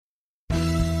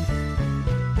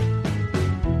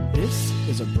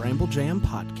is a Bramble Jam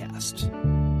podcast.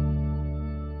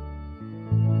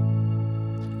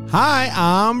 Hi,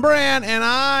 I'm Bran, and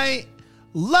I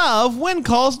love When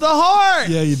Calls the Heart.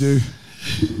 Yeah, you do.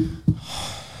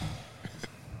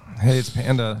 Hey, it's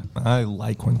Panda. I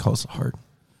like When Calls the Heart.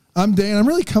 I'm Dan. I'm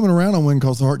really coming around on When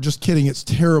Calls the Heart. Just kidding. It's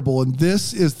terrible. And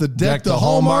this is the Deck the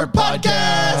Hallmark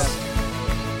podcast.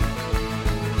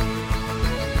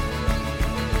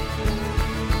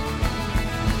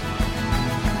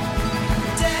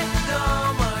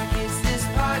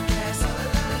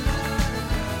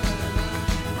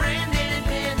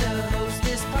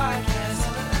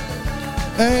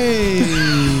 Hey,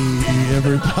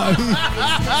 everybody.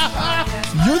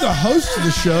 You're the host of the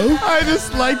show. I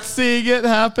just liked seeing it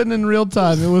happen in real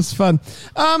time. It was fun.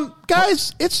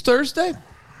 Guys, it's Thursday.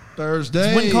 It's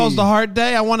When Calls the Heart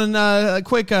Day. I want a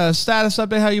quick status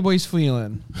update. How you boys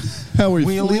feeling? How are you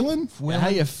feeling? Yeah, how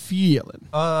you feeling?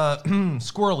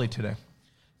 Squirrely today.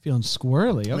 Feeling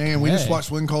squirrely. Okay. Man, we just watched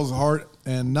When Calls the Heart,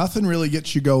 and nothing really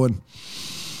gets you going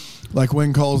like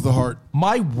When Calls the Heart.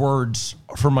 My words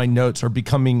for my notes are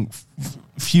becoming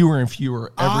fewer and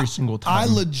fewer every single time.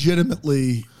 I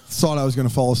legitimately thought I was going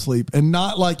to fall asleep, and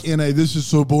not like in a, this is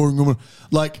so boring.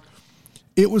 Like,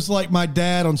 it was like my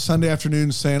dad on Sunday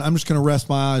afternoon saying, I'm just going to rest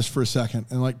my eyes for a second.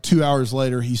 And like 2 hours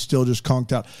later, he's still just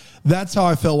conked out. That's how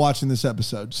I felt watching this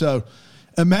episode. So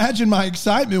imagine my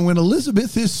excitement when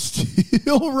Elizabeth is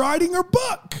still writing her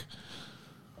book.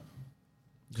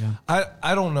 Yeah.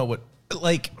 I don't know what,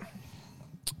 like...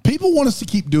 People want us to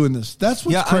keep doing this. That's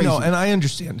what's crazy. I know, and I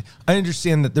understand. I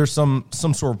understand that there's some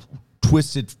sort of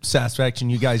twisted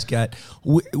satisfaction you guys get.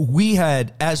 We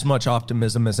had as much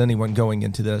optimism as anyone going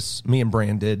into this. Me and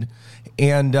Bran did,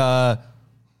 and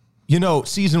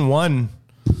season 1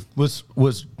 was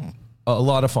a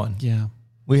lot of fun. Yeah,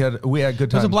 we had a good time.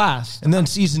 It was a blast. And then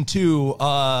season 2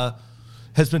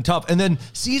 has been tough. And then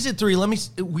season 3.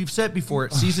 We've said before,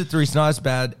 season 3 is not as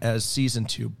bad as season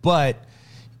 2, but.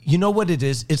 You know what it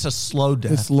is? It's a slow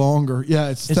death. It's longer. Yeah,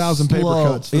 it's 1,000 paper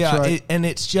cuts. That's right. And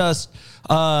it's just,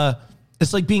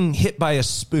 it's like being hit by a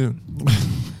spoon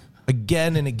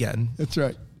again and again. That's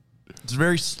right. It's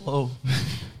very slow.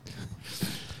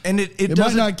 And it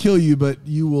might not kill you, but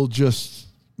you will just,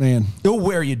 man. It'll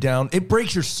wear you down. It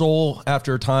breaks your soul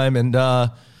after a time. And,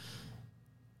 I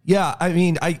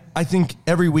mean, I think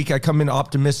every week I come in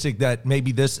optimistic that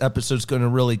maybe this episode's going to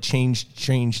really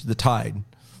change the tide.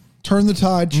 Turn the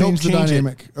tide, change the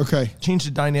dynamic. Okay. Change the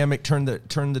dynamic, turn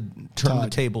the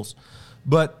tables.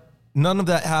 But none of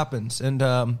that happens. And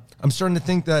I'm starting to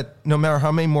think that no matter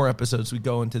how many more episodes we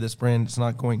go into this brand, it's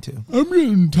not going to. I'm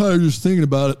getting tired just thinking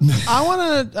about it. I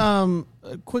want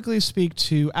to quickly speak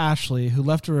to Ashley, who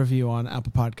left a review on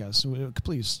Apple Podcasts.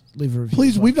 Please leave a review.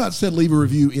 Please, we've not said leave a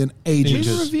review in ages.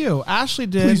 Leave a review. Ashley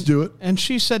did. Please do it. And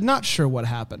she said, not sure what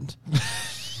happened.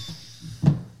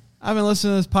 I've been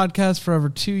listening to this podcast for over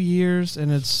 2 years,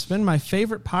 and it's been my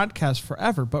favorite podcast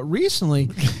forever. But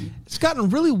recently, it's gotten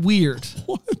really weird.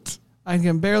 What? I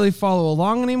can barely follow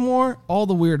along anymore. All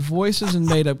the weird voices and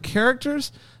made-up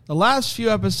characters. The last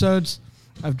few episodes,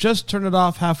 I've just turned it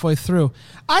off halfway through.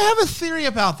 I have a theory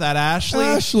about that,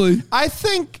 Ashley. I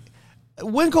think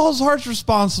When Calls the Heart's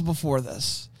responsible for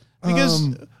this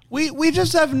because we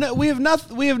just have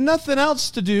nothing else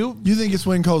to do. You think it's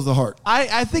When Calls the Heart?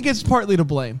 I think it's partly to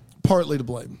blame. Partly to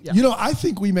blame. Yeah. I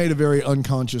think we made a very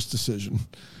unconscious decision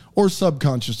or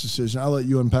subconscious decision. I'll let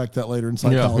you unpack that later in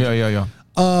psychology. Yeah.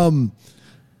 And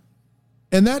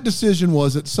that decision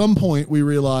was at some point we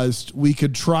realized we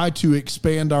could try to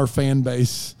expand our fan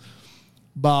base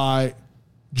by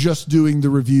just doing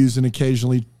the reviews and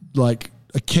occasionally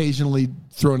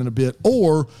throwing in a bit,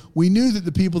 or we knew that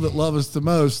the people that love us the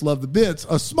most love the bits,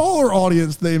 a smaller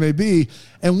audience they may be,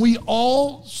 and we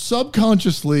all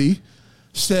subconsciously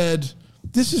said,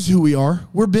 this is who we are.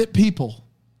 We're bit people.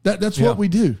 That's what we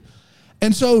do.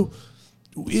 And so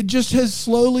it just has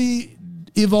slowly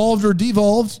evolved or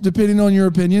devolved, depending on your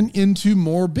opinion, into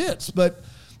more bits. But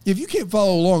if you can't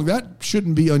follow along, that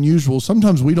shouldn't be unusual.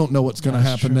 Sometimes we don't know what's going to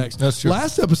happen next. That's true.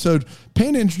 Last episode,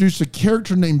 Panda introduced a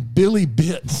character named Billy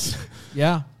Bits.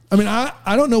 Yeah. I mean,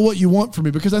 I don't know what you want from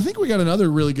me because I think we got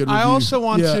another really good review. I also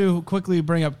want to quickly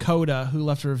bring up Coda, who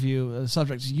left a review. The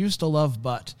subject is used to love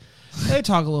butt. They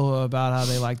talk a little about how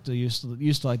they used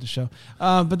to like the show.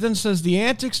 But then says the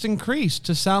antics increased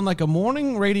to sound like a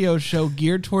morning radio show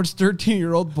geared towards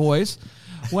 13-year-old boys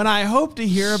when I hope to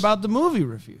hear about the movie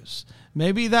reviews.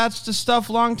 Maybe that's the stuff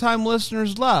longtime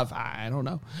listeners love. I don't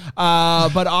know.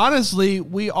 But honestly,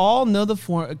 we all know the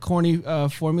corny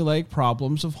formulaic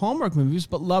problems of Hallmark movies,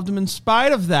 but loved them in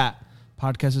spite of that.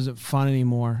 Podcast isn't fun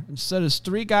anymore. Instead, as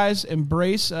three guys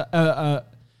embrace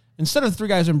Instead of three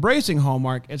guys embracing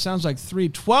Hallmark, it sounds like three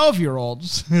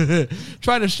 12-year-olds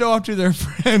trying to show off to their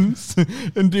friends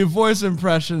and do voice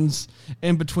impressions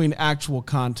in between actual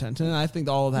content. And I think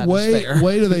all of that is fair.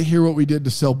 Wait till they hear what we did to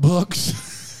sell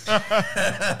books.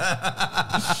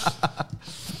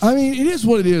 I mean, it is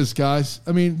what it is, guys.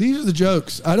 I mean, these are the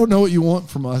jokes. I don't know what you want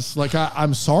from us. Like,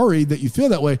 I'm sorry that you feel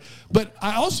that way. But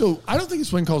I don't think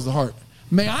it's when calls the heart.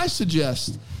 May I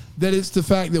suggest that it's the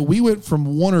fact that we went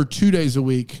from 1 or 2 days a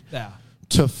week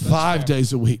to 5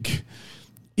 days a week.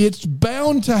 It's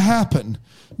bound to happen.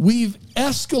 We've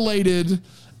escalated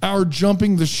our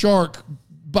jumping the shark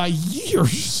by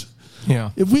years.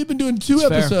 Yeah. If we'd been doing 2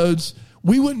 episodes,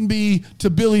 we wouldn't be to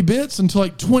Billy Bits until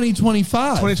like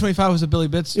 2025. 2025 was a Billy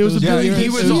Bits. It was a Billy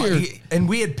Bits year. And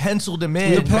we had penciled him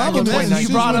in. The problem is, you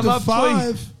brought him up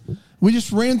 5. We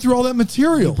just ran through all that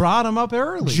material. You brought him up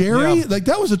early. Jerry, like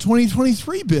that was a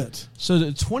 2023 bit. So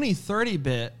the 2030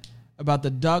 bit about the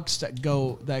ducks that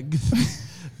go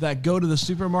that go to the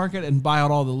supermarket and buy out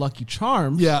all the Lucky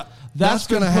Charms. Yeah, that's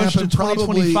going to happen to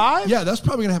 2025. Yeah, that's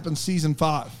probably going to happen season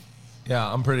 5.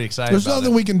 Yeah, I'm pretty excited. There's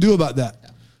nothing we can do about that.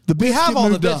 We have all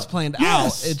the bits planned out.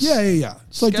 It's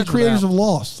It's like the creators of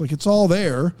Lost. Like it's all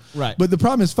there. Right. But the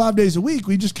problem is 5 days a week,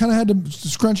 we just kind of had to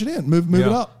scrunch it in, move it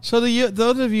up. So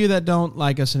those of you that don't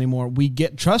like us anymore,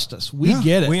 trust us. We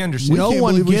get it. We understand. No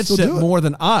one gets it more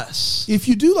than us. If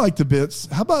you do like the bits,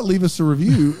 how about leave us a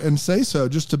review and say so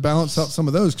just to balance out some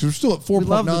of those? Because we're still at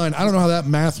 4.9. I don't know how that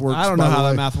math works. I don't know how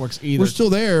that math works either. We're still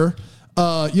there,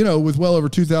 with well over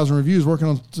 2,000 reviews, working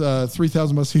on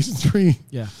 3,000 by season 3.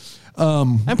 Yeah.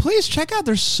 And please check out,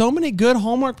 there's so many good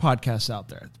Hallmark podcasts out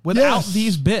there without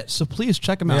these bits. So please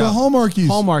check them out. The Hallmarkies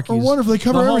are wonderful. They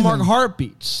cover everything. Hallmark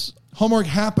heartbeats. Hallmark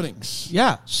happenings.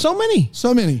 Yeah. So many.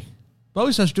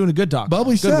 Bubbly Sash doing a good doctor.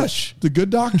 Bubbly Sash. The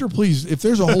good doctor, please. If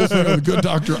there's a whole thing of the good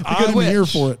doctor, I'm here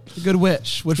for it. The good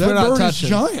witch, which that we're not bird touching. Is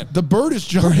giant. The bird is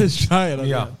giant.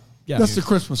 Yeah. That's the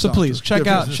Christmas So doctor. Please check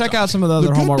out some of the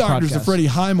other Hallmark podcasts. The good doctor's the Freddie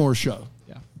Highmore show.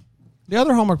 The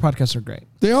other Hallmark podcasts are great.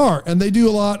 They are, and they do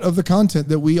a lot of the content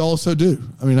that we also do.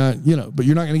 I mean, but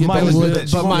you're not going to get minus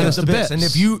the bits. And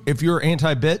if you're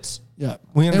anti-bits,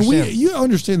 we understand. And you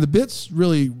understand the bits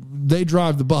really, they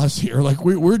drive the bus here. Like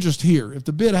we're just here. If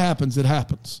the bit happens, it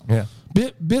happens. Yeah,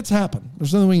 bits happen.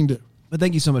 There's nothing we can do. But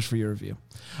thank you so much for your review.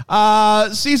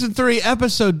 Season 3,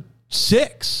 episode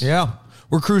 6. Yeah,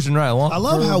 we're cruising right along. I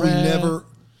love how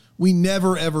we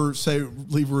never ever say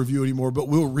leave a review anymore, but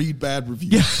we'll read bad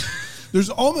reviews. Yeah. There's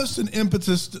almost an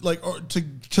impetus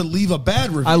to leave a bad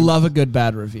review. I love a good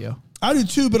bad review. I do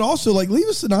too, but also leave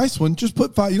us a nice one. Just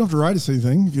put 5. You don't have to write us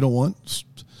anything if you don't want.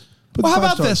 How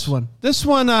about this one? This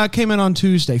one came in on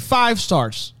Tuesday. 5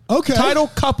 stars. Okay. Title: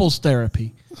 Couples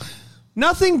Therapy.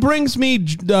 Nothing brings me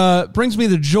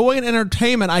the joy and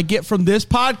entertainment I get from this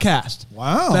podcast.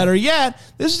 Wow. Better yet,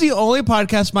 this is the only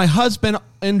podcast my husband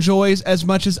enjoys as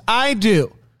much as I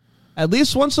do. At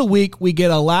least once a week, we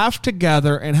get a laugh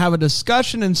together and have a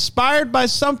discussion inspired by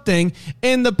something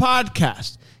in the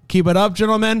podcast. Keep it up,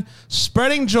 gentlemen.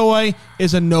 Spreading joy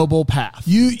is a noble path.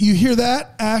 You hear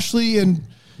that, Ashley and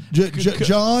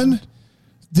John?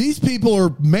 These people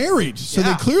are married, so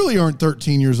they clearly aren't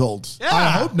 13 years old. Yeah. I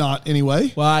hope not,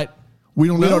 anyway. Well, we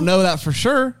don't know that for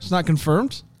sure. It's not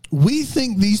confirmed. We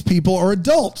think these people are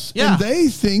adults, and they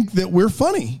think that we're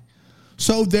funny.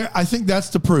 So I think that's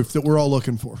the proof that we're all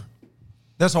looking for.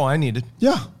 That's all I needed.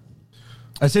 Yeah.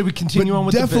 I say we continue on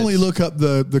with definitely the bits. Look up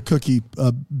the cookie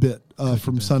bit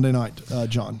from Sunday night,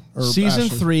 John. Season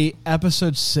Ashley. 3,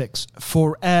 episode 6,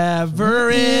 Forever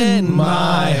in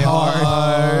My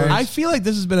Heart. I feel like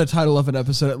this has been a title of an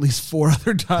episode at least 4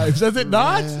 other times. Has it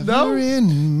not? No?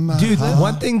 In my Dude, heart.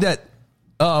 one thing that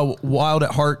Wild at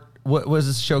Heart, what was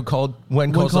this show called?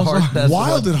 When Calls the Heart? That's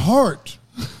Wild at Heart.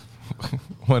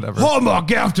 Whatever.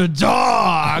 Hallmark After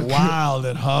Dark. Wild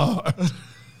at Heart.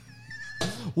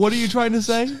 What are you trying to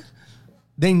say?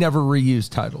 They never reuse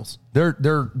titles.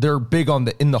 They're big on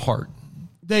in the heart.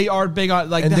 They are big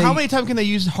on how many times can they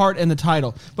use heart in the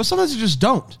title? But sometimes they just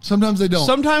don't. Sometimes they don't.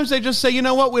 Sometimes they just say, you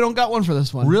know what, we don't got one for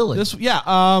this one. Really?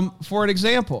 For an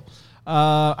example,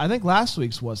 I think last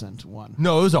week's wasn't one.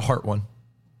 No, it was a heart one.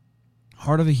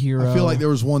 Heart of a Hero. I feel like there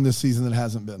was one this season that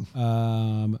hasn't been.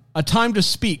 A Time to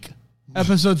Speak,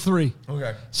 episode 3.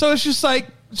 Okay. So it's just like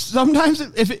sometimes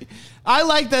I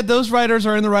like that those writers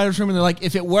are in the writer's room and they're like,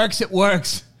 if it works, it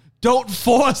works. Don't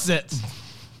force it.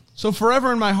 So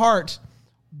Forever in My Heart,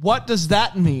 what does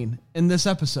that mean in this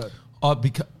episode?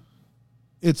 Because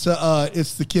it's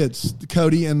the kids,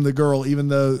 Cody and the girl. Even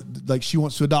though she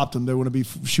wants to adopt them, they want to be.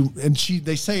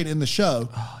 They say it in the show.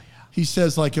 Oh yeah. He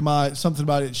says something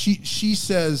about it. She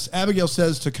says, Abigail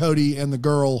says to Cody and the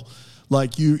girl,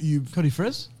 Like you Cody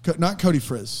Frizz? not Cody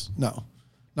Frizz. No,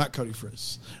 not Cody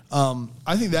Frizz.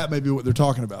 I think that may be what they're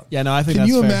talking about. Yeah, no, I think Can that's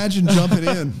you fair. imagine jumping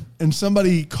in and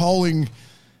somebody calling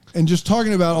and just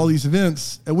talking about all these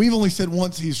events? And we've only said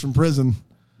once he's from prison.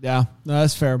 Yeah, no,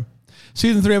 that's fair.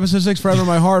 Season 3, Episode 6, Forever in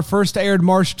My Heart, first aired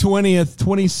March 20th,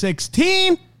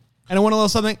 2016. And I want a little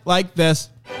something like this.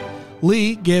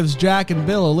 Lee gives Jack and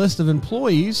Bill a list of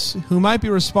employees who might be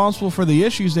responsible for the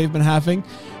issues they've been having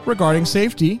regarding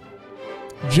safety.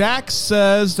 Jack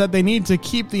says that they need to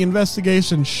keep the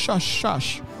investigation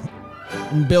shush.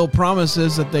 And Bill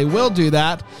promises that they will do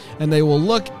that, and they will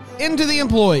look into the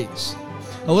employees.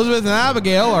 Elizabeth and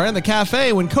Abigail are in the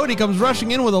cafe when Cody comes rushing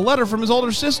in with a letter from his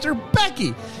older sister,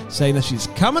 Becky, saying that she's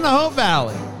coming to Hope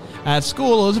Valley. At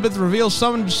school, Elizabeth reveals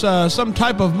some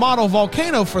type of model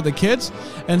volcano for the kids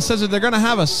and says that they're going to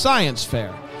have a science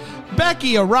fair.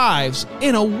 Becky arrives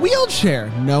in a wheelchair.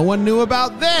 No one knew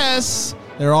about this.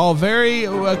 They're all very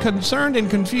concerned and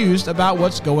confused about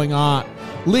what's going on.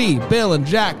 Lee, Bill, and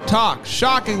Jack talk.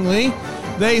 Shockingly,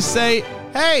 they say,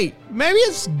 hey, maybe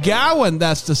it's Gowan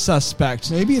that's the suspect.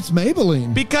 Maybe it's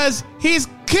Maybelline. Because he's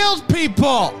killed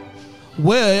people.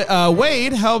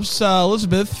 Wade helps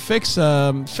Elizabeth fix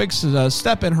a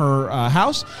step in her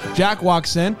house. Jack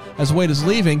walks in as Wade is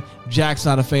leaving. Jack's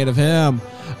not a fan of him.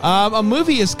 A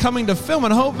movie is coming to film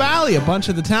in Hope Valley. A bunch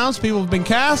of the townspeople have been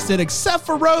casted except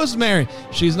for Rosemary.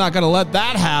 She's not going to let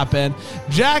that happen.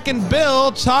 Jack and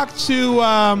Bill talk to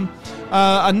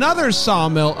another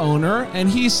sawmill owner, and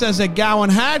he says that Gowan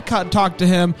had talked to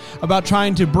him about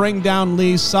trying to bring down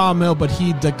Lee's sawmill, but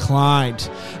he declined.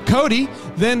 Cody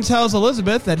then tells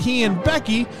Elizabeth that he and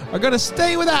Becky are going to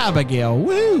stay with Abigail.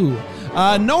 Woo!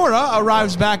 Nora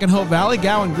arrives back in Hope Valley.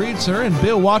 Gowan greets her, and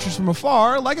Bill watches from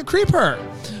afar like a creeper.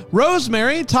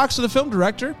 Rosemary talks to the film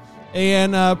director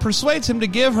and persuades him to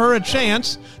give her a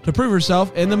chance to prove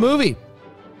herself in the movie.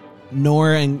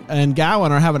 Nora and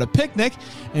Gowan are having a picnic,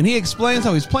 and he explains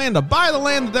how he's planning to buy the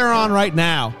land that they're on right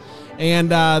now,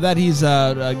 and that it's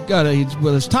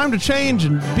time to change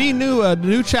and be a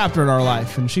new chapter in our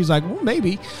life. And she's like, well,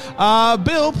 maybe.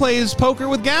 Bill plays poker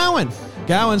with Gowan.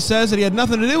 Gowan says that he had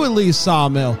nothing to do with Lee's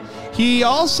sawmill. He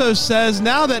also says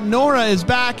now that Nora is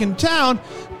back in town,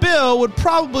 Bill would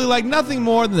probably like nothing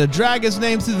more than to drag his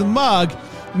name through the mud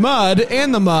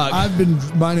and the mug.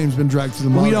 My name's been dragged through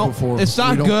the mud before. It's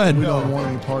not good. We don't want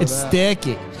any part of that. It's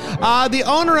sticky. The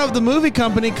owner of the movie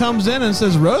company comes in and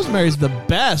says Rosemary's the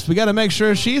best. We got to make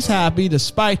sure she's happy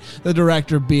despite the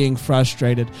director being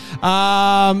frustrated.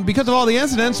 Because of all the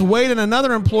incidents, Wade and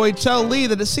another employee tell Lee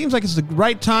that it seems like it's the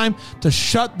right time to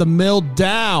shut the mill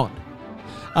down.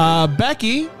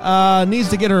 Becky needs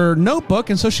to get her notebook,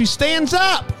 and so she stands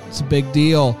up. It's a big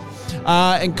deal.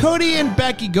 And Cody and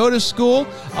Becky go to school.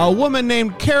 A woman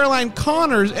named Caroline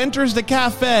Connors enters the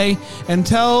cafe and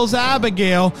tells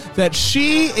Abigail that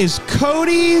she is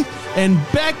Cody and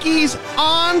Becky's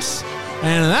aunt.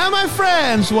 And that, my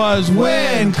friends, was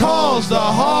When Calls the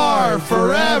Heart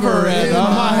Forever in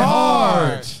My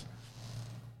Heart.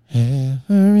 Ever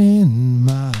in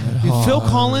my heart. Phil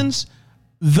Collins,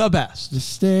 the best. To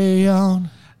stay on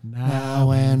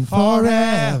now and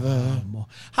forever.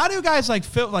 How do you guys like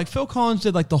Phil Collins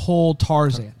did like the whole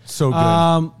Tarzan? So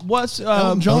good. What's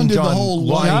John did the whole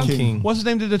Lion King. What's his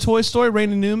name? Did the Toy Story?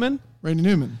 Randy Newman.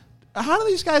 How do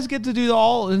these guys get to do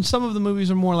all? And some of the movies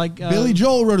are more like Billy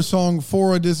Joel wrote a song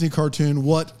for a Disney cartoon.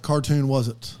 What cartoon was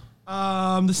it?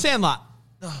 The Sandlot.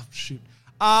 Oh shoot.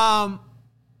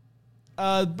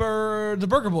 The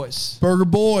Burger Boys. Burger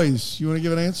Boys. You want to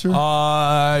give an answer?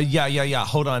 Yeah.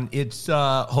 Hold on. It's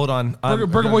hold on. Burger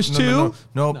Boys 2?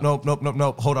 Nope.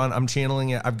 Hold on. I'm channeling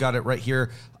it. I've got it right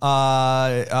here.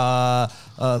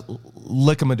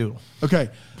 Lick-a-madoodle.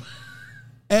 Okay.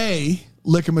 A,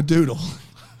 Lick-a-madoodle.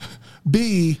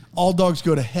 B, All Dogs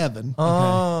Go to Heaven.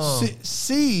 Oh.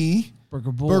 C,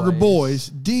 Burger Boys. Burger Boys.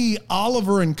 D,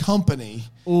 Oliver and Company.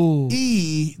 Ooh.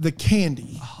 E, The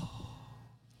Candy.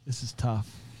 This is tough.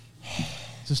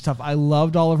 I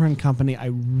loved Oliver and Company. I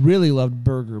really loved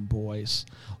Burger Boys.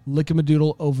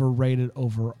 Lick-a-madoodle overrated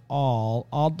overall.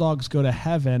 All Dogs Go to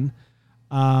Heaven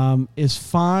is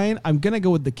fine. I'm going to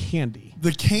go with The Candy.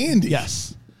 The Candy?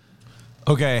 Yes.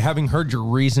 Okay, having heard your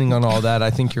reasoning on all that, I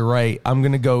think you're right. I'm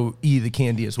going to go E, The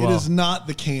Candy as well. It is not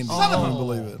The Candy. I don't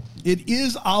believe it. It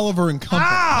is Oliver and Company.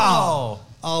 Ow!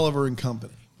 Oliver and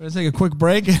Company. We're going to take a quick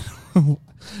break.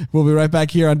 We'll be right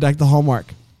back here on Deck the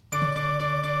Hallmark.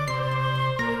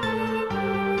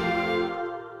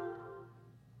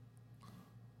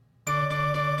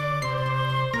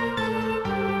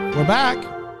 We're back.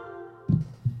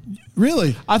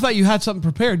 Really? I thought you had something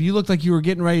prepared. You looked like you were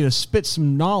getting ready to spit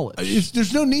some knowledge.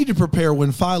 There's no need to prepare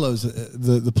when Philo's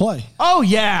the play. Oh,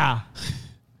 yeah.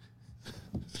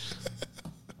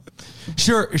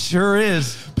 Sure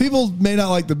is. People may not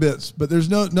like the bits, but there's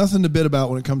nothing to bit about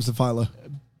when it comes to Philo.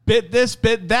 Bit this,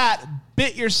 bit that.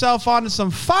 Bit yourself onto some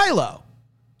Philo.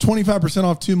 25%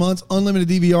 off 2 months, unlimited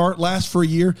DVR, lasts for a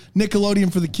year.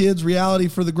 Nickelodeon for the kids, reality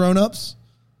for the grown-ups.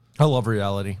 I love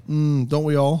reality. Don't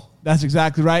we all? That's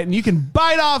exactly right. And you can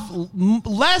bite off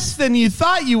less than you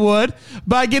thought you would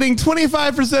by getting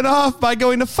 25% off by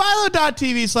going to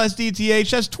philo.tv/DTH.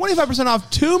 That's 25% off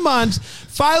 2 months.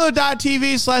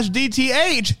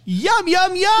 Philo.tv/DTH. Yum,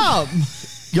 yum, yum.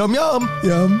 Yum, yum.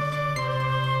 Yum.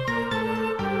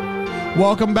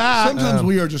 Welcome back. Sometimes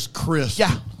we are just crisp.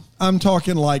 Yeah. I'm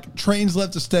talking like trains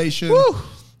left the station. Woo.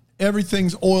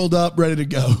 Everything's oiled up, ready to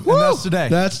go. And that's today.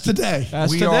 That's today.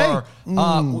 That's we today.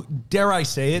 are, dare I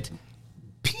say it,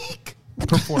 peak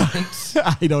performance.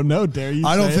 I don't know. Dare you?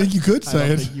 I don't say think it? you could I say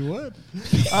don't it. think you would.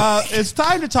 It's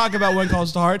time to talk about When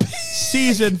Calls to Heart,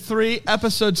 Season 3,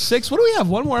 Episode 6. What do we have?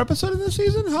 One more episode in this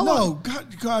season? How long?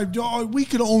 No, God, we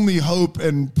can only hope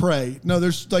and pray. No,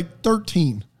 there's like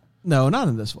 13. No, not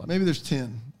in this one. Maybe there's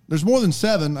 10. There's more than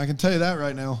 7. I can tell you that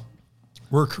right now.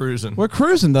 We're cruising. We're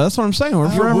cruising, though. That's what I'm saying. We're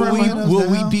forever. Will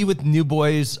we be with New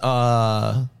Boys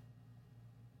by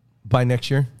next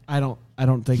year? I don't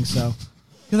think so.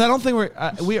 Because I don't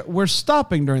think we're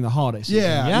stopping during the holiday season.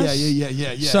 Yeah, yes?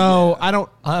 yeah. So I don't.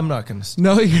 I'm not going to.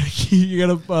 No, you're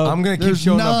gonna. I'm going to keep There's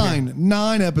showing up here.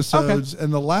 nine episodes,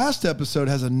 and the last episode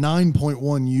has a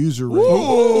 9.1 user rating.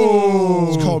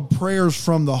 Ooh. It's called Prayers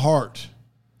from the Heart.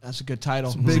 That's a good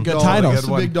title. Big good dog. title. That's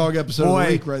a big dog episode of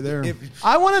the week right there.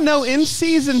 I want to know, in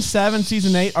Season 7,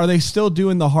 Season 8, are they still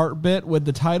doing the heart bit with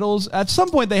the titles? At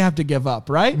some point, they have to give up,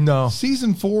 right? No.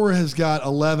 Season 4 has got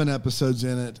 11 episodes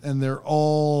in it, and they're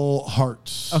all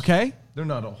hearts. Okay. They're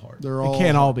not all hard. They're all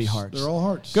can't all hearts. be hearts. They're all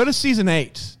hearts. Go to Season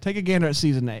 8. Take a gander at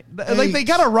Season 8. Like, they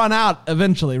got to run out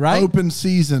eventually, right? Open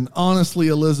season. Honestly,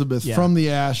 Elizabeth, Yeah. from the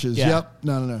ashes. Yeah. Yep.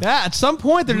 No. Yeah, at some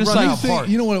point, they're just run like, out of heart.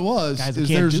 You know what it was? Guys, I is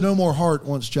can't there's do- no more heart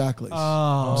once Jack leaves.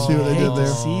 oh, See what they did there?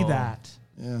 See that.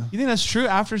 Yeah. You think that's true?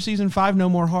 After Season 5, no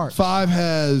more heart. 5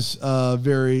 has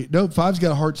 5's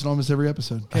got hearts in almost every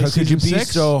episode. Okay, How could you Season be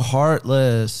 6? so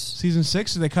heartless? Season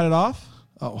 6, did they cut it off?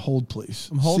 Oh, hold please.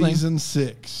 I'm holding. Season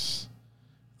 6.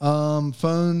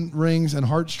 Phone rings and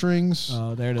heartstrings.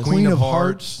 Oh, there it is. Queen of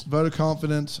Hearts, Vote of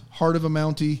Confidence, Heart of a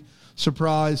Mountie,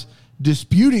 Surprise,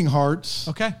 Disputing Hearts.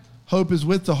 Okay. Hope is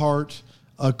with the heart.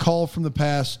 A call from the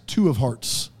past. 2 of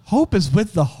Hearts. Hope is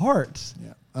with the heart.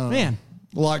 Yeah, I don't know. Man,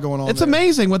 A lot going on. it's there.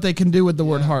 amazing what they can do with the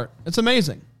word heart. It's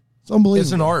amazing. It's unbelievable.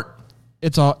 It's an art.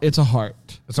 It's a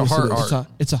heart. It's a heart It's art.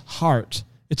 it's a heart.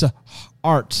 It's a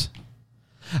art.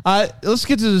 Let's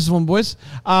get to this one, boys.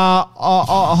 A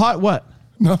hot what?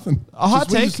 Nothing. A hot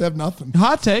We take. just have nothing.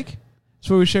 Hot take. It's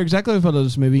where we share exactly what we felt of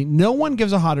this movie. No one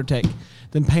gives a hotter take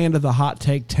than Panda, the hot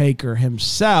take taker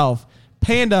himself.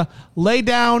 Panda, lay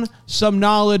down some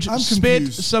knowledge, I'm spit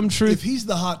confused. some truth. If he's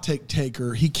the hot take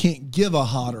taker, he can't give a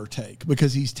hotter take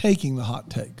because he's taking the hot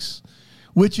takes.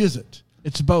 Which is it?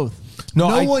 It's both.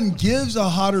 No one gives a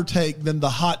hotter take than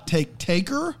the hot take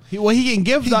taker. He can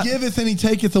give He the giveth and he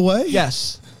taketh away.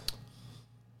 yes.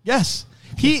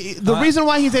 The reason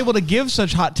why he's able to give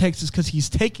such hot takes is because he's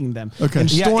taking them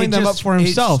and Yeah, storing it them just- up for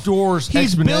himself. it stores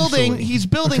He's building. exponentially. He's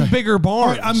building bigger All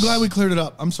barns. right, I'm glad we cleared it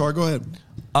up. I'm sorry. Go ahead.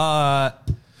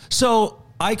 So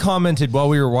I commented while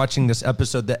we were watching this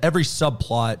episode that every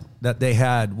subplot that they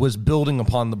had was building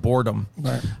upon the boredom.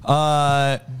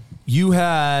 Right. You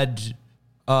had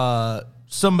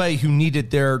somebody who needed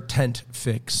their tent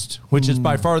fixed, which is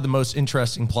by far the most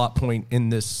interesting plot point in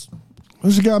this.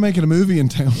 There's a guy making a movie in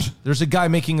town. There's a guy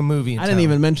making a movie in I town. didn't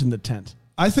even mention the tent.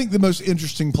 I think the most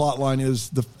interesting plot line is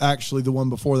actually the one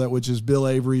before that, which is Bill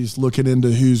Avery's looking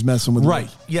into who's messing with Right.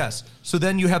 Liv. Yes. So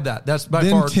then you have that. That's by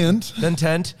Then far tent. Then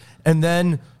tent, and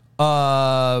then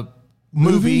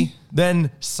movie,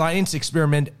 then science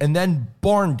experiment, and then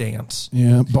barn dance.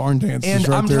 Yeah, barn dance. And is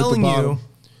right I'm there at the telling bottom. you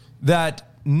that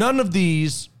none of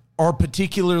these are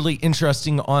particularly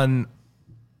interesting on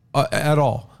at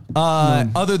all.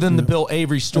 Other than the Bill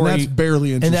Avery story. that's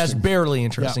barely And that's interesting. barely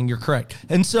interesting. You're correct.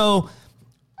 And so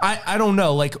I don't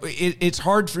know. Like it's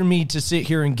hard for me to sit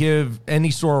here and give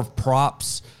any sort of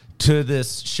props to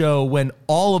this show when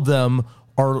all of them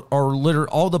are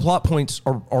all the plot points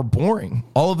are boring.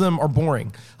 All of them are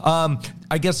boring.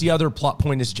 I guess the other plot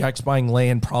point is Jack's buying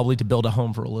land probably to build a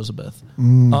home for Elizabeth.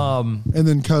 And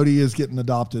then Cody is getting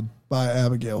adopted by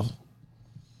Abigail.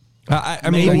 I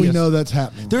mean, Maybe we know that's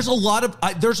happening. There's a lot of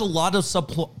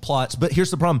subplots, but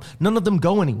here's the problem: none of them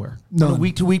go anywhere on a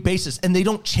week-to-week basis, and they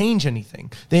don't change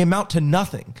anything. They amount to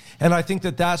nothing, and I think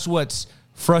that that's what's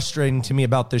frustrating to me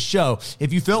about this show.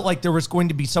 If you felt like there was going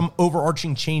to be some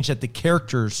overarching change that the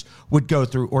characters would go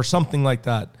through, or something like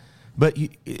that, but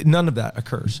none of that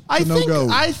occurs.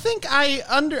 I think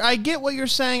I get what you're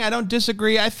saying. I don't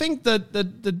disagree. I think the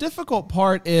difficult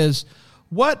part is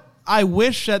what I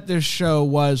wish that this show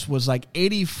was like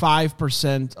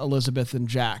 85% Elizabeth and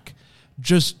Jack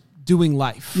just doing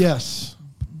life. Yes.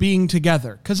 Being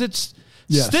together. Because it's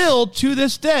still, to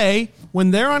this day,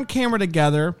 when they're on camera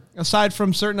together, aside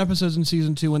from certain episodes in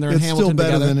season 2 when they're in Hamilton together.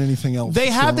 It's still better than anything else. They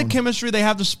have the chemistry. They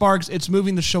have the sparks. It's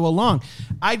moving the show along.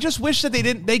 I just wish that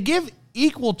they give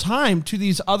equal time to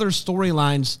these other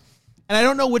storylines. And I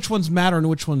don't know which ones matter and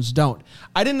which ones don't.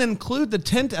 I didn't include the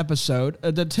tent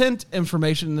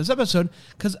information in this episode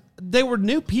because they were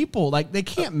new people. Like, they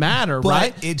can't matter,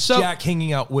 right? It's Jack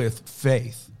hanging out with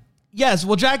Faith. Yes,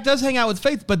 well, Jack does hang out with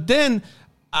Faith, but then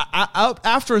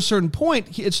after a certain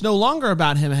point, it's no longer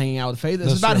about him hanging out with Faith.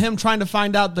 It's about him trying to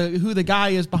find out who the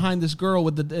guy is behind this girl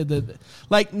with the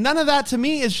like. None of that to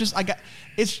me is just like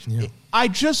I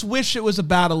just wish it was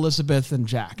about Elizabeth and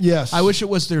Jack. Yes, I wish it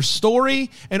was their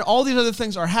story, and all these other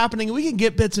things are happening. We can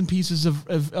get bits and pieces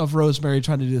of Rosemary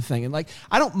trying to do the thing, and like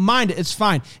I don't mind it. It's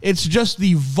fine. It's just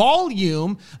the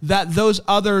volume that those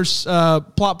other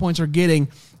plot points are getting.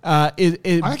 I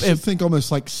actually think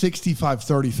almost like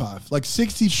 65-35. Like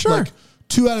 60, sure. Like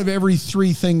 2 out of every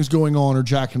 3 things going on are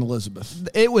Jack and Elizabeth.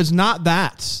 It was not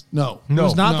that. No. It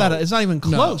was not that. It's not even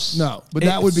close. No. But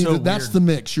that would be that's the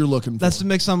mix you're looking for. That's the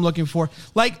mix I'm looking for.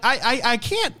 Like I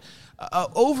can't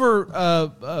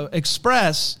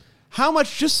express how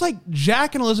much just like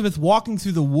Jack and Elizabeth walking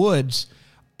through the woods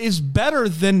is better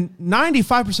than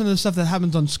 95% of the stuff that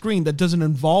happens on screen that doesn't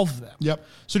involve them. Yep.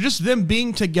 So just them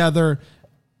being together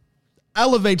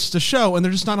elevates the show, and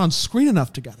they're just not on screen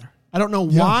enough together. I don't know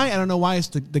why. I don't know why it's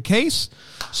the case.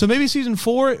 So maybe season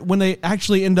 4, when they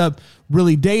actually end up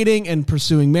really dating and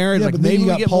pursuing marriage, like but maybe then you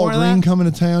we got get Paul more of Green that.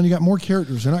 coming to town. You got more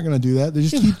characters. They're not going to do that. They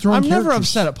just keep throwing. I'm characters. never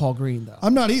upset at Paul Green though.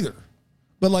 I'm not either.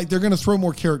 But like they're going to throw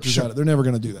more characters at it. They're never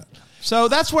going to do that. So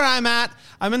that's where I'm at.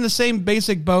 I'm in the same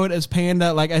basic boat as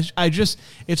Panda. Like I just,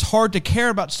 it's hard to care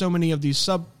about so many of these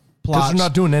subplots. Because they're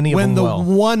not doing any of them well. When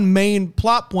the one main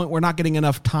plot point we're not getting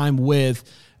enough time with.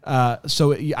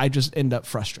 So I just end up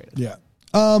frustrated. Yeah.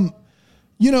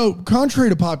 Contrary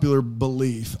to popular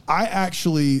belief, I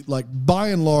actually, like, by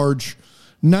and large,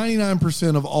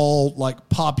 99% of all, like,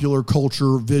 popular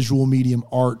culture, visual medium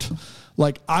art,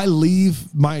 like, I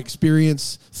leave my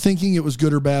experience thinking it was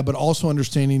good or bad, but also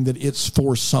understanding that it's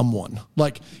for someone.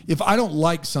 Like, if I don't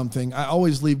like something, I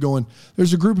always leave going,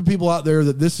 there's a group of people out there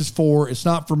that this is for, it's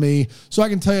not for me. So I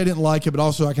can tell you I didn't like it, but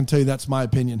also I can tell you that's my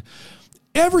opinion.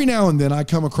 Every now and then I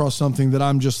come across something that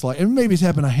I'm just like, and maybe it's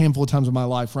happened a handful of times in my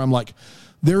life where I'm like,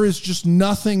 there is just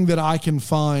nothing that I can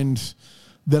find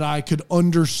that I could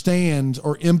understand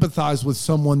or empathize with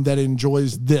someone that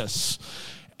enjoys this.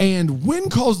 And When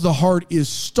Calls the Heart is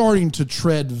starting to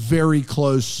tread very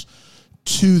close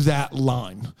to that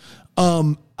line.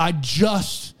 I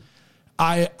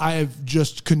have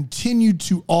just continued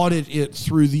to audit it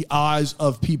through the eyes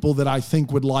of people that I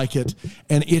think would like it,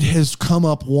 and it has come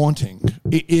up wanting.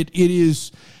 It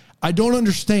is, I don't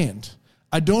understand.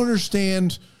 I don't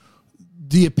understand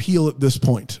the appeal at this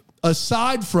point.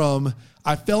 Aside from,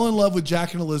 I fell in love with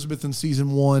Jack and Elizabeth in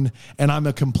season 1, and I'm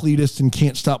a completist and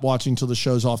can't stop watching till the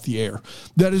show's off the air.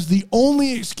 That is the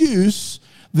only excuse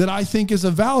that I think is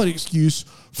a valid excuse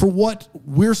for what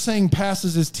we're saying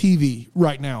passes as TV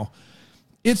right now.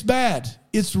 It's bad.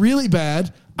 It's really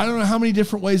bad. I don't know how many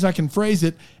different ways I can phrase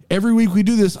it. Every week we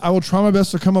do this, I will try my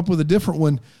best to come up with a different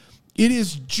one. It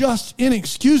is just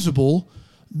inexcusable,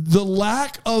 the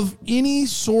lack of any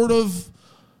sort of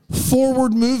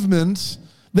forward movement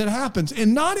that happens.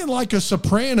 And not in like a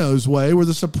Sopranos way, where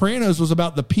the Sopranos was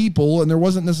about the people and there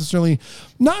wasn't necessarily...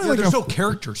 There's no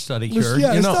character study here.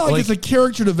 Yeah, it's not like it's a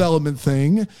character development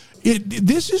thing.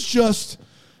 This is just...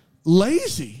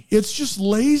 lazy. It's just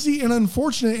lazy and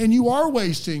unfortunate, and you are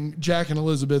wasting Jack and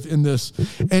Elizabeth in this,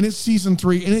 and it's season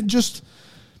 3, and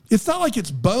it's not like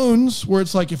it's Bones, where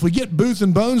it's like, if we get Booth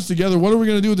and Bones together, what are we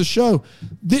going to do with the show?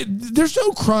 There's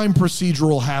no crime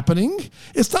procedural happening.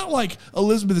 It's not like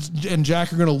Elizabeth and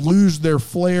Jack are going to lose their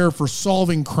flair for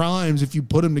solving crimes if you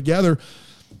put them together.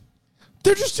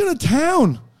 They're just in a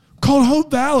town called Hope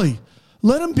Valley.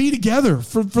 Let them be together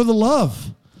for the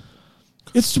love.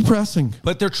 It's depressing.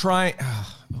 But they're trying...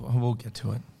 we'll get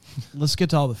to it. Let's get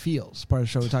to all the feels. Part of the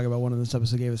show we talk about one of this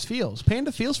episode gave us feels.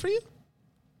 Panda feels for you?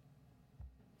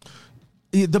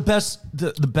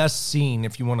 The best scene,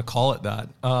 if you want to call it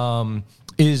that,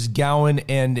 is Gowan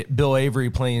and Bill Avery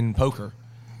playing poker.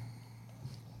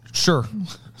 Sure.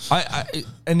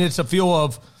 And it's a feel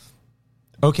of,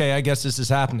 okay, I guess this is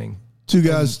happening. Two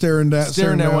guys staring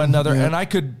at one another. Yeah.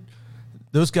 And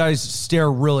those guys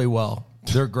stare really well.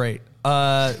 They're great.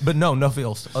 But no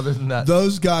feels other than that.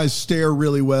 Those guys stare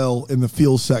really well in the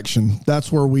feels section. That's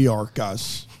where we are,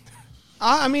 guys.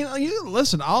 I mean,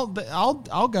 listen. I'll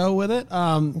go with it.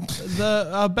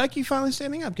 Becky finally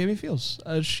standing up gave me feels.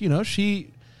 She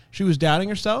was doubting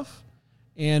herself,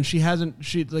 and she hasn't.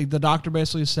 Like the doctor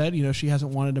basically said, she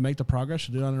hasn't wanted to make the progress.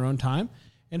 She'll do it on her own time,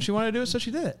 and she wanted to do it, so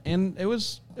she did it. And it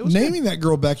was naming good. That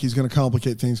girl Becky is going to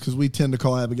complicate things because we tend to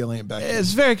call Abigail Aunt Becky.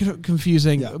 It's very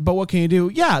confusing. Yeah. But what can you do?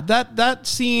 Yeah, that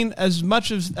scene, as much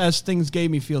as things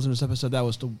gave me feels in this episode, that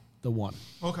was the one.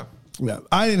 Okay. Yeah,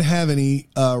 I didn't have any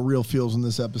real feels in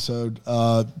this episode,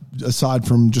 aside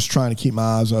from just trying to keep my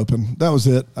eyes open. That was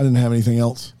it. I didn't have anything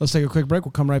else. Let's take a quick break.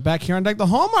 We'll come right back here on Deck the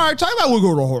Hallmark. Talk about we'll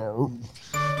go to horror.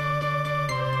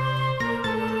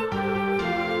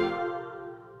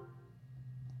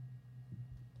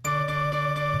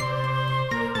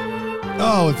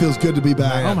 Oh, it feels good to be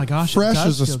back. Oh my gosh, fresh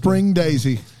as a spring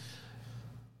daisy.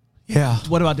 Yeah.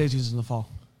 What about daisies in the fall?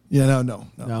 Yeah,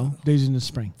 no. Daisies in the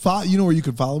spring. You know where you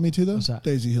could follow me to, though? What's that?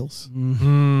 Daisy Hills.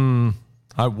 Mm-hmm.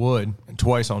 I would. And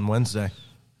twice on Wednesday.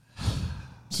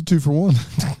 It's a 2-for-1.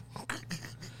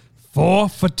 4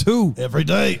 for 2. Every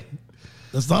day.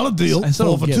 That's not a deal.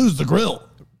 4 for 2 is the grill.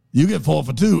 You get 4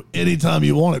 for 2 anytime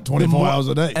you want it, 24 hours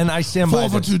a day. And I stand by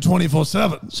 4 for 2,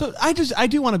 24/7. So I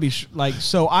do want to be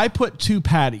so I put 2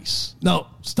 patties. No,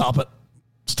 stop it.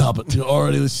 You're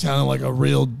already sounding like a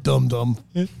real dum-dum.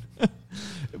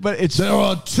 But there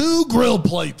are 2 grill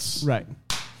plates. Right.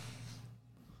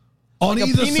 On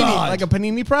either side. Like a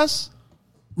panini press?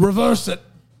 Reverse it.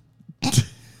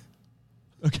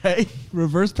 Okay.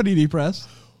 Reverse panini press.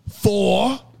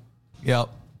 4. Yep.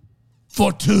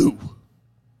 For 2.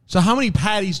 So how many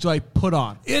patties do I put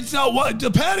on? It's not what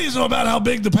the patties are about. How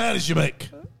big the patties you make.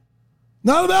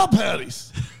 Not about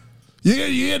patties. You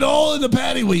get all in the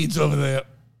patty weeds over there.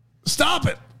 Stop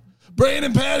it.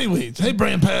 Brandon Patty Weeds. Hey,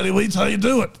 Brandon Patty Weeds, how you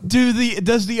doing?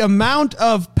 Does the amount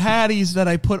of patties that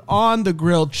I put on the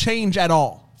grill change at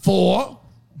all? 4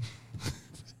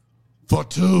 for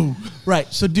 2.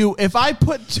 Right. So if I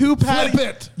put 2 patties...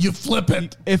 Flip it. You flip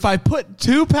it. If I put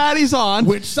 2 patties on...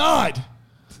 Which side?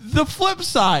 The flip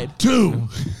side. 2.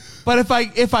 But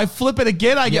if I flip it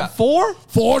again, I get 4?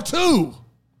 4, 2.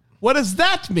 What does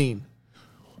that mean?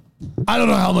 I don't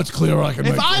know how much clearer I can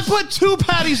make If I put 2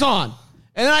 patties on...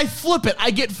 and then I flip it, I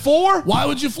get 4? Why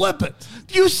would you flip it?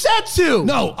 You said to.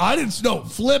 No, I didn't. No,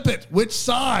 flip it. Which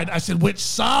side? I said, which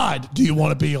side do you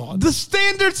want to be on? The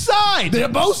standard side. They're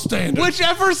both standard.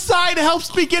 Whichever side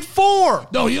helps me get 4.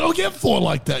 No, you don't get 4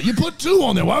 like that. You put 2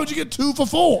 on there. Why would you get 2 for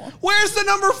 4? Where's the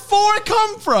number 4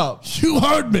 come from? You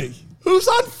heard me. Who's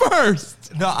on first?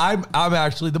 No, I'm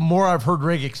actually, the more I've heard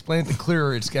Rick explain it, the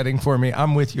clearer it's getting for me.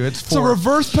 I'm with you. It's 4. It's a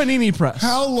reverse panini press.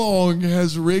 How long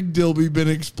has Rick Dilby been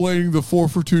explaining the 4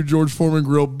 for 2 George Foreman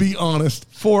grill? Be honest.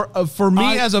 For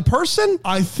me as a person?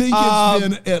 I think it's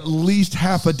been at least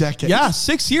half a decade. Yeah,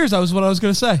 6 years. That was what I was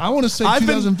going to say. I want to say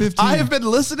 2015. I have been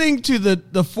listening to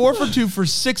the 4 for 2 for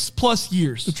 6+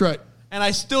 years. That's right. And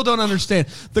I still don't understand.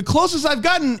 The closest I've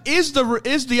gotten is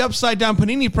the upside down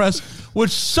panini press,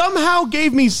 which somehow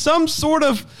gave me some sort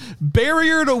of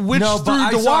barrier to which no, through but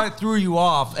I the saw walk. it threw you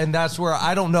off, and that's where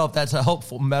I don't know if that's a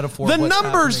helpful metaphor. The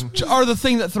numbers are the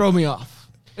thing that throw me off.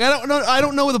 I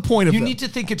don't know the point of it. You need to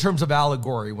think in terms of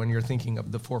allegory when you're thinking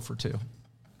of the 4 for 2.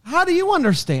 How do you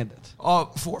understand it?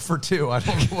 4 for 2. I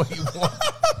don't know what you want.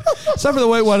 Except for the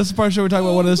Wait What. It's the part of the show we're talking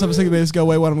about one of this episode. Minutes ago.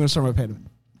 Wait What. I'm going to start my panda.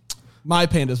 My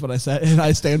panda is what I said, and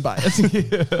I stand by it.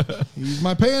 He's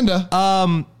my panda.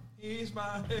 He's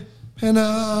my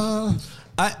panda.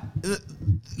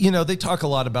 They talk a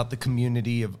lot about the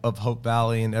community of Hope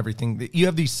Valley and everything. You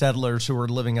have these settlers who are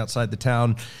living outside the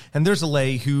town, and there's a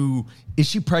lady who, is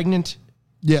she pregnant?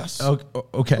 Yes.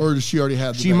 Okay. Or does she already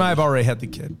have the She baby? might have already had the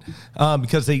kid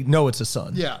because they know it's a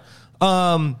son. Yeah.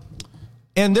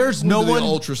 And there's no one.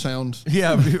 Ultrasound.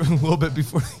 Yeah, a little bit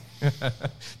before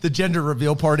the gender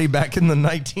reveal party back in the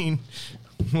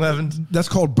 1911s. That's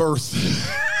called birth.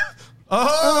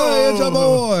 Oh, it's a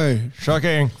boy.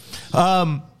 Shocking.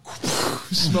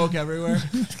 Smoke everywhere.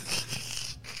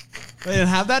 They didn't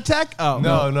have that tech? Oh.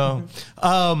 No.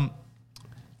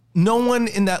 No one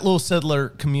in that little settler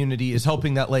community is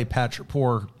helping that lady patch her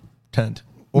poor tent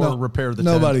or repair the tent.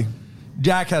 Nobody.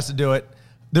 Jack has to do it.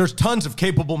 There's tons of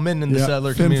capable men in the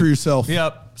settler Fend community. for yourself.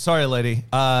 Yep. Sorry, lady.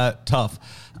 Tough.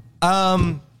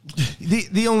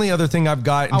 The only other thing I've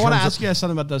got, I want to ask you guys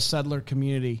something about the settler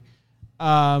community.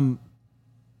 Do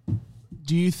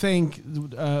you think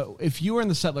if you were in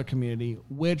the settler community,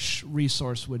 which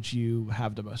resource would you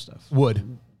have the most of?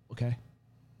 wood. Okay.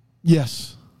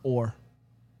 Yes. Or.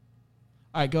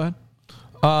 All right, go ahead.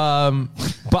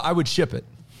 But I would ship it.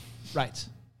 Right.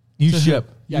 You ship.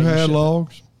 Yeah, you had ship it.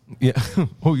 logs? Yeah.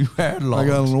 Oh, you had logs. I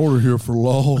got an order here for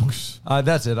logs.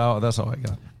 That's it. That's all I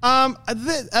got.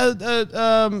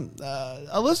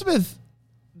 Elizabeth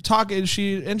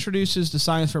she introduces the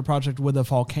science fair project with a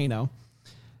volcano.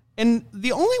 And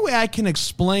the only way I can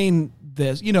explain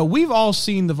this, we've all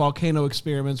seen the volcano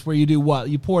experiments where you do what?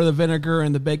 You pour the vinegar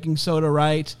and the baking soda,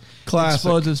 right? Classic.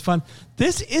 Explodes, it's fun.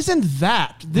 This isn't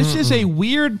that. This is a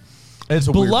weird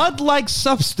blood-like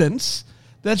substance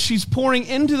that she's pouring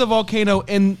into the volcano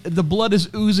and the blood is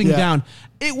oozing down.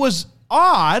 It was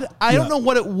odd. I don't know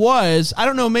what it was. I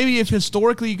don't know. Maybe if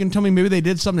historically you can tell me maybe they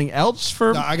did something else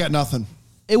for... No, I got nothing.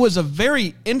 It was a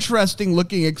very interesting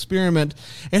looking experiment.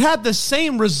 It had the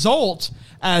same result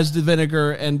as the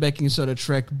vinegar and baking soda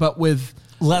trick, but with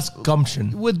less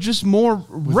gumption, with just more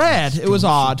red. It was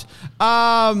odd.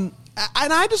 And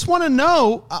I just want to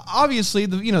know. Obviously,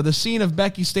 the scene of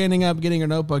Becky standing up, getting her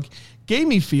notebook, gave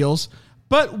me feels.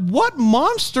 But what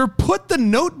monster put the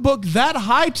notebook that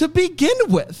high to begin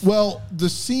with? Well, the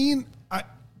scene,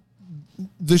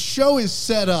 the show is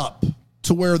set up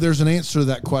to where there's an answer to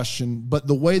that question, but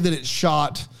the way that it's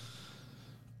shot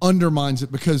undermines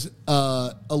it because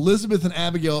Elizabeth and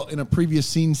Abigail in a previous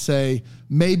scene say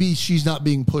maybe she's not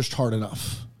being pushed hard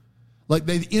enough. Like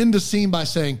they end a scene by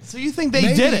saying, "So you think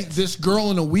they did it? This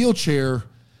girl in a wheelchair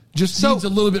just needs a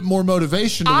little bit more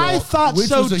motivation to I walk," thought which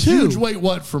so was a too. huge wait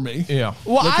what for me. Yeah.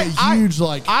 Well,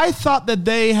 like I thought that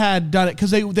they had done it because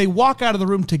they walk out of the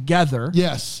room together.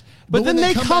 Yes. But then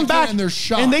they come back and they're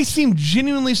shocked. and they seem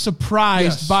genuinely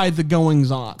surprised by the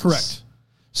goings-on. Correct.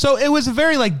 So it was a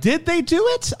very did they do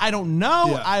it? I don't know.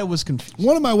 Yeah. I was confused.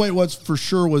 One of my wait what's for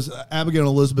sure was Abigail and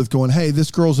Elizabeth going, "Hey,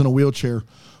 this girl's in a wheelchair.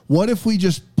 What if we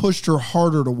just pushed her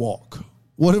harder to walk?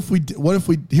 What if we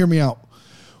hear me out?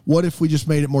 What if we just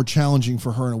made it more challenging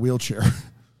for her in a wheelchair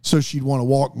so she'd want to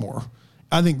walk more?"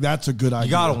 I think that's a good idea.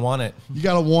 You gotta want it. You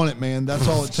gotta want it, man. That's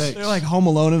all it takes. They're like Home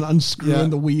Alone and unscrewing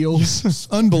the wheels. It's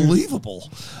unbelievable.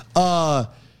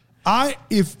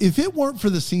 If it weren't for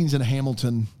the scenes in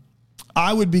Hamilton,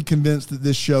 I would be convinced that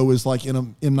this show is like in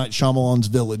M. Night Shyamalan's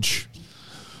Village,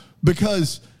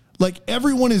 because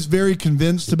everyone is very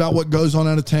convinced about what goes on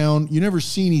out of town. You never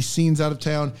see any scenes out of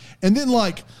town, and then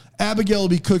Abigail will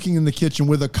be cooking in the kitchen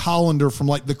with a colander from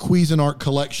the Cuisinart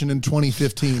collection in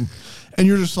 2015, and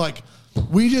you're just like,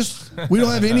 we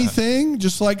don't have anything,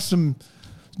 just some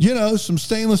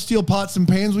stainless steel pots and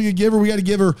pans we could give her. We got to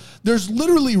give her. There's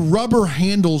literally rubber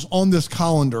handles on this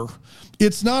colander.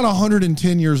 It's not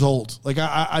 110 years old.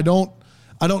 I don't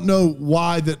know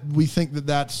why that we think that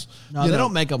that's. No, they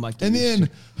don't make them like that. And then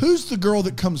who's the girl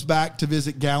that comes back to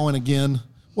visit Gowan again?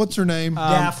 What's her name?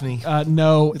 Daphne.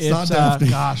 No, It's not Daphne.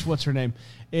 Gosh, what's her name?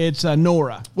 It's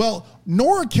Nora. Well,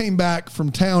 Nora came back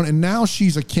from town, and now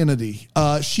she's a Kennedy.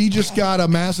 She just got a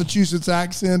Massachusetts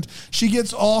accent. She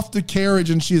gets off the carriage,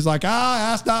 and she's like,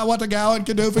 that's not what the Gowan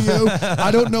can do for you.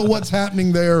 I don't know what's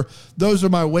happening there. Those are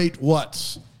my wait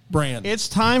what's brand. It's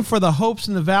time for the hopes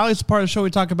and the valleys part of the show. We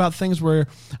talk about things we're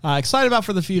excited about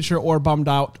for the future or bummed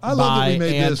out by. I love that we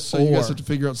made this, so you guys or. have to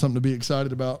figure out something to be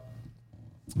excited about.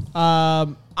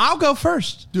 I'll go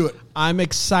first. Do it. I'm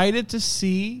excited to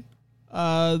see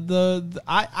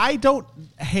I don't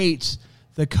hate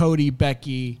the Cody,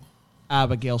 Becky,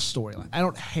 Abigail storyline. I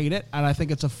don't hate it, and I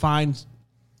think it's a fine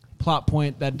plot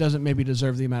point that doesn't maybe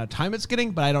deserve the amount of time it's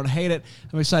getting, but I don't hate it.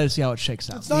 I'm excited to see how it shakes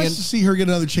out. It's nice to see her get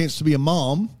another chance to be a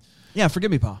mom. Yeah,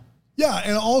 forgive me, Pa. Yeah,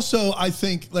 and also I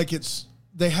think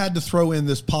they had to throw in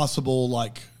this possible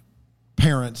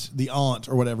parent, the aunt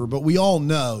or whatever, but we all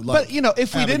know. But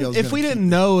if we didn't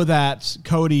know that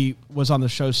Cody was on the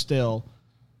show still,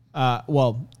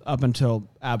 up until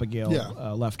Abigail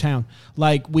left town,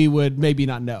 we would maybe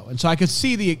not know, and so I could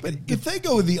see But if they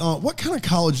go with the aunt, what kind of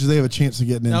college do they have a chance of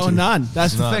getting into? No, none.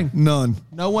 That's the thing. None.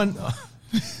 No one.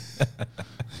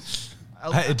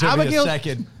 It took me a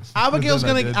second. Abigail's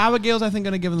I think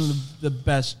gonna give them the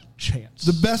best chance,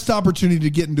 the best opportunity to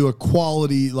get into a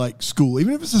quality school,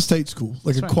 even if it's a state school,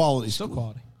 That's quality still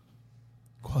school.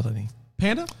 Quality.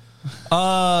 Panda.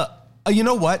 You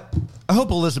know what? I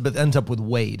hope Elizabeth ends up with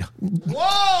Wade.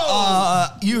 Whoa!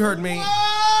 You heard me.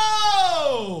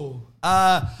 Whoa!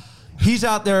 He's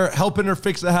out there helping her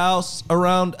fix the house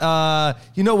around.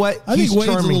 You know what? I He's think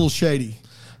Wade's charming. a little shady.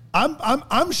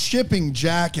 I'm shipping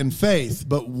Jack and Faith,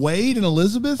 but Wade and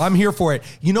Elizabeth. I'm here for it.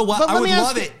 You know what? But I let would me ask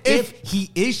love you, it if he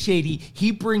is shady.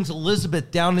 He brings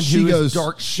Elizabeth down into his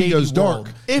dark, shady she goes world.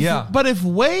 dark. But if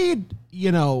Wade,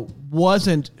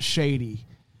 wasn't shady,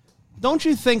 don't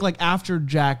you think like after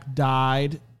Jack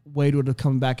died, Wade would have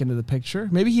come back into the picture?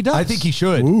 Maybe he does. I think he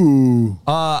should. Ooh.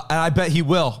 And I bet he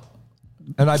will.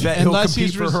 And I bet he'll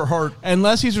compete for her heart.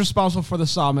 Unless he's responsible for the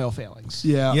Sawmill failings.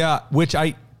 Yeah. Yeah, which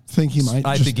I think he might.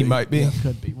 I think he might be. Yeah,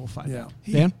 could be. We'll find out.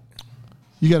 He- Dan?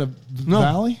 You got a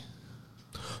valley?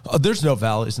 There's no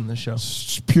valleys in this show.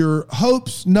 It's pure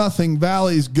hopes, nothing.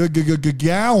 Valleys,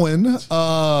 gowan.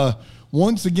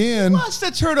 Once again, Wants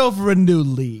to turn over a new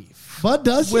leaf but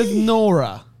does with he?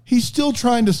 Nora. He's still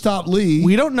trying to stop Lee.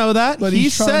 We don't know that. But he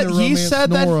he's trying to romance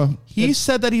Nora. He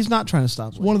said that he's not trying to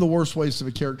stop. One of the worst wastes of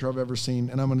a character I've ever seen,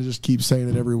 and I'm going to just keep saying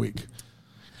it every week.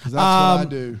 'Cause that's what I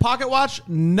do. Pocket watch?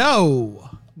 No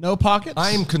pockets.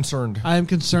 I am concerned. I am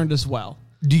concerned as well.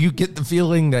 Do you get the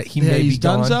feeling that he may he's be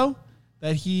gone? done so.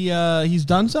 That he's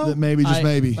done so. That maybe, just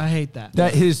maybe. I hate that.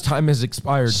 That his time has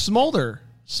expired. Smolder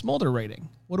rating.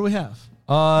 What do we have?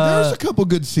 There's a couple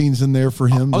good scenes in there for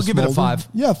him. I'll to give it a smolder. 5.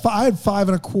 Yeah, 5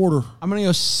 and a quarter. I'm gonna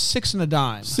go 6 and a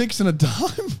dime. 6 and a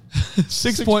dime.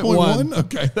 6.1.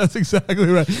 Okay. That's exactly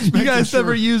right. You guys sure.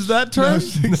 ever use that term? No,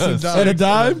 6 and a dime. And a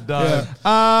dime?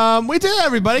 Yeah. We did,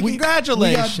 everybody.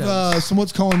 Congratulations. We got so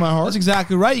what's calling my heart. That's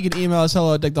exactly right. You can email us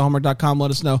hello@deckthehomework.com.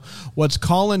 Let us know what's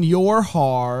calling your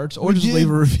heart, or just leave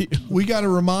a review. We got a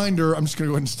reminder. I'm just going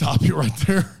to go ahead and stop you right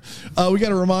there. We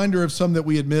got a reminder of some that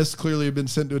we had missed. Clearly have been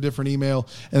sent to a different email.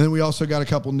 And then we also got a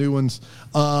couple new ones.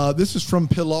 This is from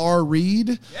Pilar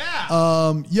Reed.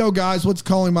 Yeah. Yo, guys, what's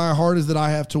calling my heart is that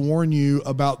I have to warn you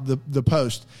about the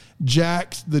post.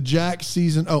 The Jack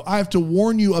season. Oh, I have to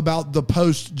warn you about the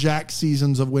post Jack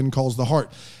seasons of When Calls the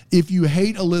Heart. If you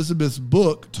hate Elizabeth's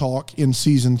book talk in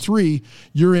season 3,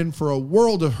 you're in for a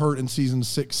world of hurt in seasons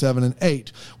 6, 7, and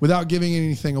 8. Without giving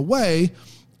anything away,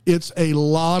 it's a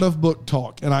lot of book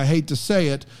talk, and I hate to say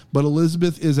it, but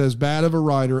Elizabeth is as bad of a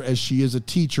writer as she is a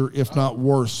teacher, if not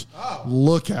worse.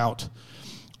 Look out.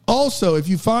 Also, if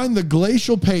you find the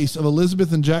glacial pace of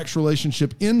Elizabeth and Jack's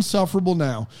relationship insufferable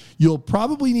now, you'll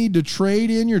probably need to trade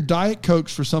in your Diet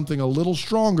Cokes for something a little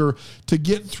stronger to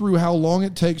get through how long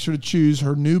it takes her to choose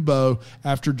her new beau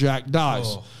after Jack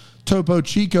dies. Topo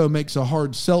Chico makes a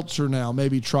hard seltzer now.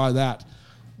 Maybe try that.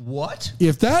 What?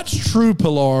 If that's true,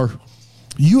 Pilar,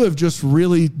 you have just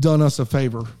really done us a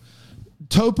favor.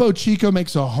 Topo Chico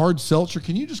makes a hard seltzer.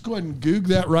 Can you just go ahead and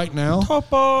Google that right now?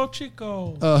 Topo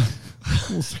Chico.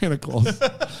 Little Santa Claus.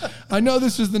 I know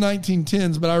this is the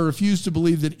 1910s, but I refuse to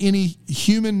believe that any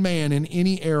human man in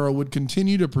any era would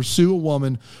continue to pursue a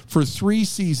woman for 3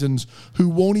 seasons who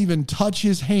won't even touch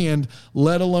his hand,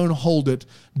 let alone hold it.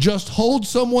 Just hold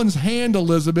someone's hand,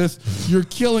 Elizabeth. You're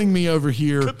killing me over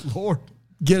here. Good Lord.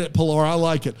 Get it, Pilar. I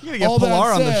like it. You gotta get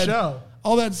Pilar on the show.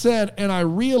 All that said, and I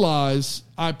realize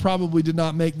I probably did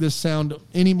not make this sound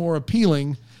any more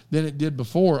appealing than it did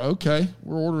before. Okay,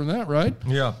 we're ordering that, right?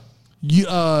 Yeah.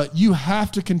 You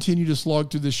have to continue to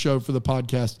slog through this show for the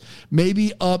podcast.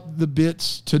 Maybe up the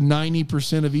bits to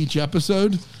 90% of each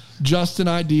episode. Just an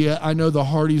idea. I know the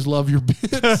Hardys love your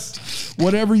bits.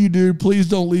 Whatever you do, please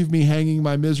don't leave me hanging.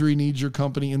 My misery needs your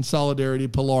company. In solidarity,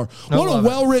 Pilar. What a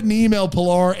well-written email,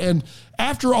 Pilar. And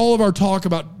after all of our talk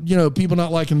about people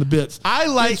not liking the bits,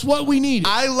 it's what we need.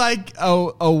 I like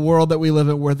a world that we live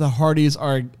in where the Hardys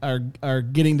are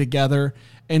getting together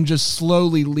and just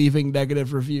slowly leaving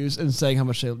negative reviews and saying how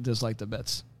much they dislike the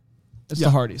bits. It's the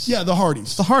Hardys. Yeah, the Hardys.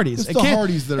 It's the Hardys. It's the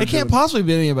Hardys that are It can't possibly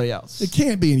be anybody else. It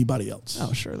can't be anybody else.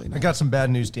 Oh, surely not. I got some bad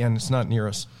news, Dan. It's not near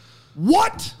us.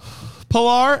 What?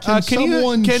 Pilar, Can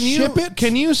someone ship it?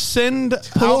 Can you send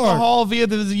alcohol via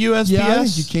the USPS? Yeah, I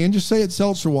think you can. Just say it's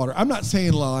seltzer water. I'm not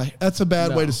saying lie. That's a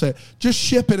bad way to say it. Just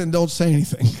ship it and don't say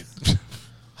anything.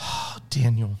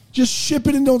 Daniel. Just ship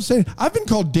it and don't say it. I've been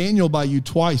called Daniel by you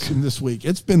twice in this week.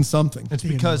 It's been something. It's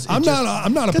because I'm not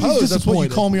opposed. That's what you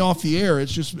disappointed. call me off the air.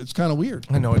 It's kind of weird.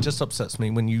 I know, it just upsets me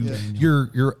when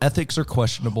your ethics are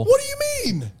questionable. What do you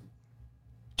mean?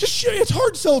 Just it's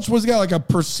hard seltzer. What's it got, like a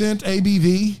percent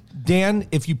ABV? Dan,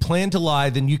 if you plan to lie,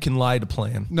 then you can lie to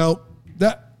plan. No,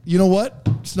 you know what?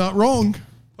 It's not wrong.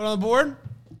 Put on the board?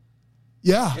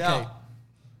 Yeah. Okay.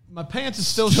 My pants is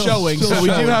still showing, so we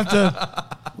do have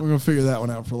to... We're going to figure that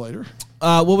one out for later.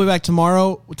 We'll be back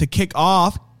tomorrow to kick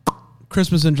off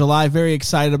Christmas in July. Very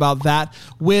excited about that.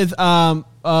 With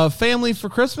Family for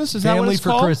Christmas. Is that what Family it's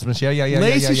for called? Christmas. Yeah.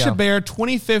 Lacey Chabert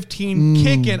 2015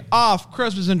 kicking off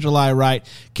Christmas in July, right?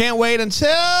 Can't wait until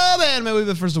then. May we be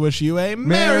the first to wish you a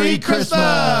Merry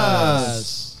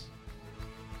Christmas.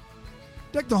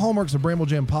 Deck the Hallmarks of Bramble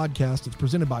Jam podcast. It's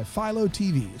presented by Philo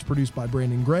TV. It's produced by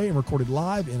Brandon Gray and recorded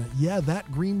live in,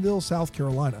 Greenville, South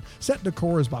Carolina. Set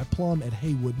decor is by Plum at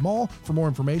Haywood Mall. For more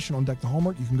information on Deck the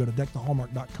Hallmark, you can go to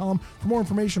deckthehallmark.com. For more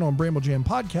information on Bramble Jam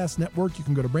Podcast Network, you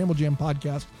can go to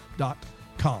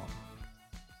bramblejampodcast.com.